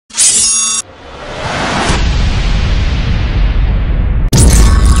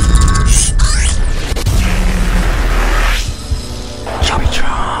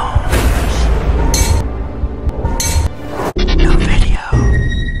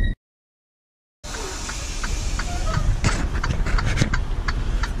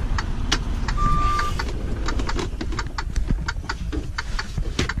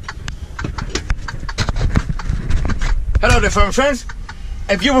there, friends.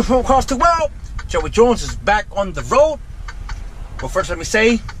 If you were from across the world, Joey Jones is back on the road. Well, first let me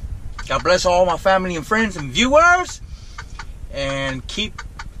say, God bless all my family and friends and viewers. And keep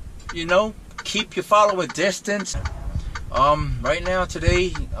your following distance. Right now,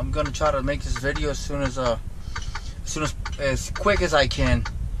 today, I'm gonna try to make this video as quick as I can.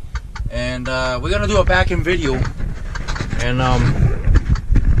 And we're gonna do a back-end video. And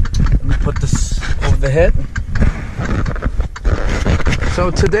let me put this over the head. So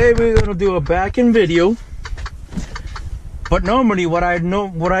today we're gonna do a back-end video. But normally what I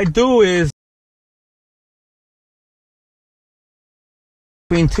do is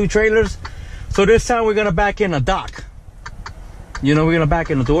between two trailers. So this time we're gonna back in a dock. We're gonna back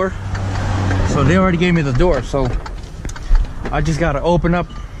in the door. So they already gave me the door, so I just gotta open up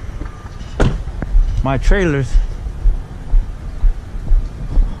my trailers.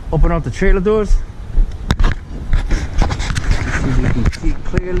 Open up the trailer doors. See if you can see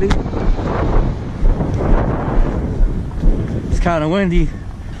clearly. It's kind of windy.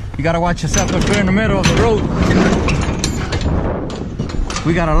 You gotta watch yourself if you're in the middle of the road.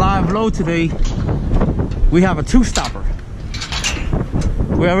 We got a live load today. We have a two-stopper.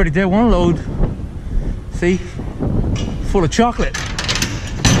 We already did one load. See? Full of chocolate.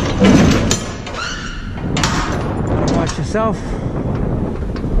 Watch yourself.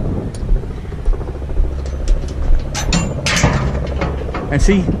 And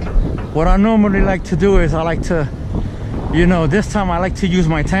see, what I normally like to do is I like to, this time I like to use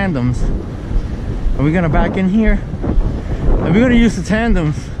my tandems. And we're gonna back in here. And we're gonna use the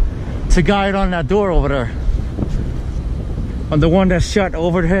tandems to guide on that door over there. On the one that's shut,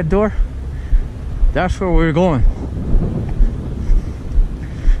 overhead door. That's where we're going.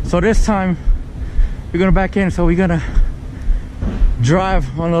 So this time, we're gonna back in, so we're gonna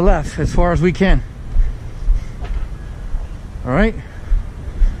drive on the left as far as we can. All right?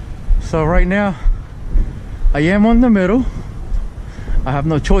 So right now, I am on the middle. I have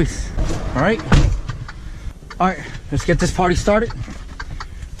no choice. All right? All right, let's get this party started.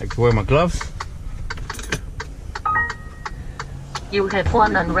 I can wear my gloves. You have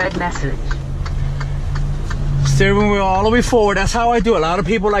one unread message. Steering wheel all the way forward. That's how I do it. A lot of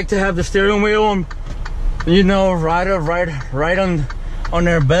people like to have the steering wheel on, right on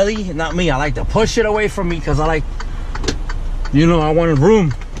their belly. Not me. I like to push it away from me because I like, I wanted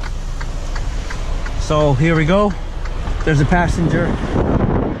room. So here we go. There's a passenger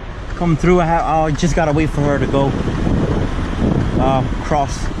come through. I just gotta wait for her to go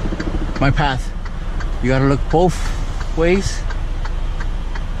cross my path. You gotta look both ways.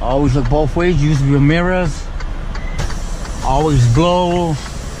 Always look both ways. Use your mirrors. Always blow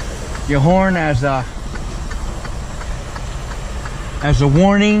your horn as a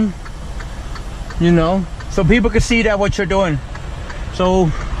warning. So people can see that what you're doing.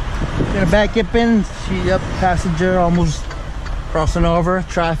 So gonna back up in. See, yep, passenger almost crossing over.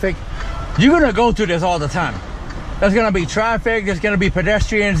 Traffic. You're gonna go through this all the time. There's gonna be traffic. There's gonna be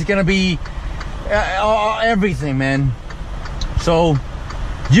pedestrians. There's gonna be everything, man. So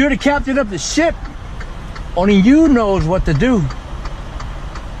you're the captain of the ship. Only you knows what to do.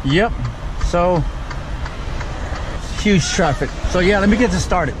 Yep. So huge traffic. So yeah, let me get this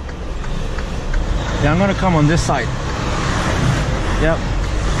started. Yeah, I'm gonna come on this side. Yep.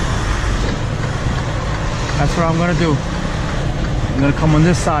 That's what I'm gonna do. I'm gonna come on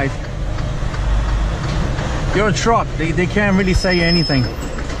this side. You're a truck. They can't really say anything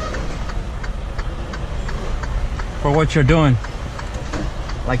for what you're doing.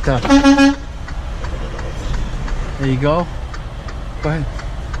 Like that. There you go. Go ahead.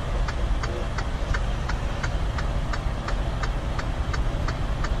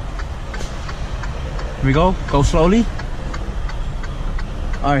 Here we go. Go slowly.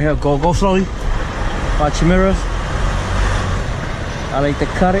 All right, here. Go slowly. Watch your mirrors. I like to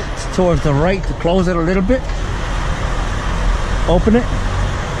cut it towards the right to close it a little bit. Open it.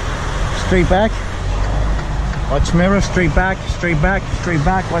 Straight back. Watch your mirror. Straight back. Straight back. Straight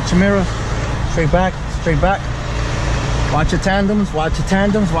back. Watch your mirror. Straight back. Straight back. Watch your tandems. Watch your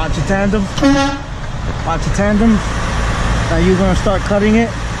tandems. Watch your tandems. Watch your tandems. Now you're gonna start cutting it.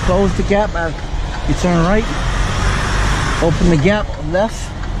 Close the gap as you turn right. Open the gap left.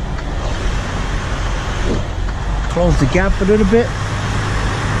 Close the gap a little bit.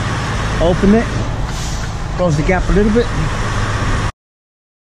 Open it. Close the gap a little bit.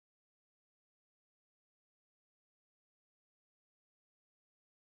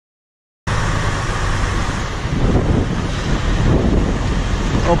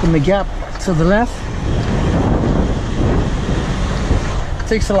 Open the gap to the left.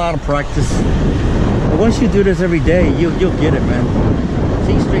 Takes a lot of practice. once you do this every day, you'll get it, man.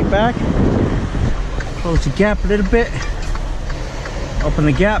 See, straight back, close the gap a little bit, open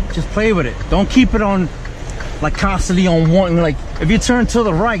the gap, just play with it. Don't keep it on like constantly on one. Like if you turn to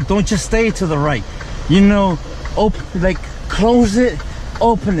the right, don't just stay to the right, you know. Open, like close it,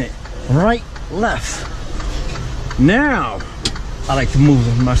 open it, right, left. Now I like to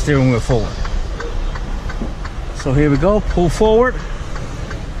move my steering wheel forward. So here we go, pull forward.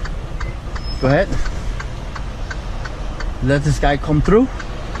 Go ahead, let this guy come through.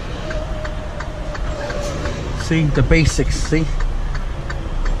 See the basics, see,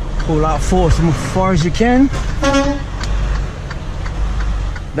 pull out forward as far as you can.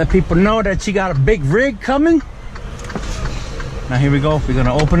 Let people know that you got a big rig coming. Now here we go, we're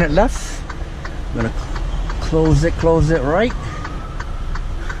gonna open it left, we're gonna close it right,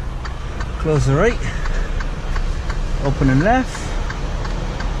 close it right, open it left,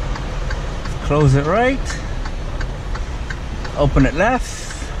 close it right, open it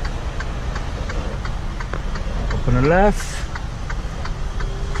left, open it left,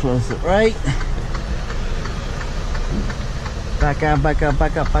 close it right, back up, back up,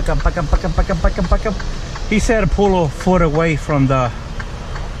 back up, back up, back up, back up, back up, back up, back up. He said to pull a foot away from the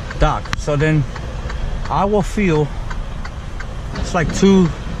dock, so then I will feel it's like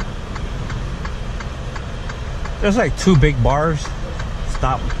there's like two big bars.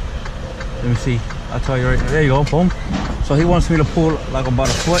 Stop. Let me see. I'll tell you right there. There you go. Boom. So he wants me to pull like about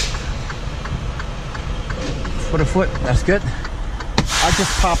a foot. A foot. That's good. I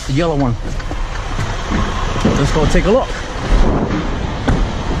just popped the yellow one. Let's go take a look.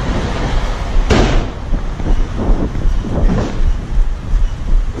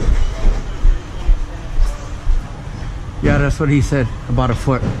 Yeah, that's what he said, about a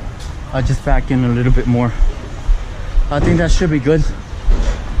foot. I'll just back in a little bit more. I think that should be good.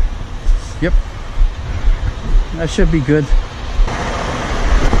 Yep, that should be good.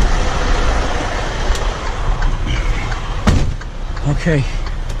 Okay,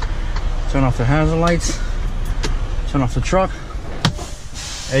 turn off the hazard lights, turn off the truck.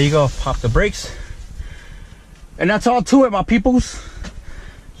 There you go, pop the brakes. And that's all to it, my peoples.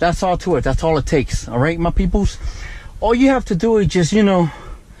 That's all to it, that's all it takes. All right, my peoples. All you have to do is just, you know,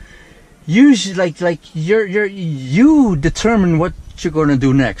 use like you determine what you're gonna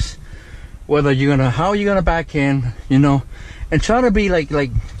do next. Whether you're gonna, how you're gonna back in, you know, and try to be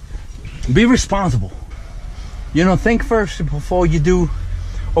like be responsible. You know, think first before you do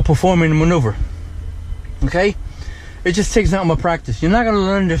or perform in a maneuver. Okay? It just takes nothing but practice. You're not gonna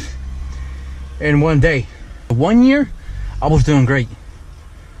learn this in one day. 1 year, I was doing great.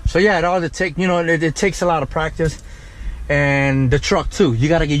 So yeah, it takes a lot of practice. And the truck too, you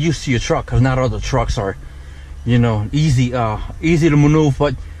got to get used to your truck, because not all the trucks are, you know, easy to maneuver,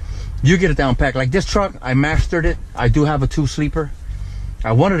 but you get it down packed. Like this truck, I mastered it. I do have a 2-sleeper.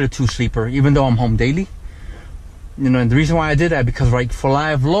 I wanted a 2-sleeper even though I'm home daily, you know. And the reason why I did that, because like for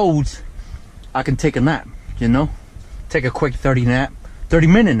live loads I can take a nap, you know, take a quick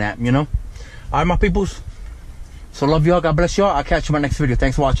 30-minute nap, you know. All right, my peoples, so love y'all, God bless y'all. I'll catch you in my next video.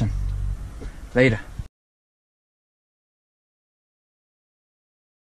 Thanks for watching. Later.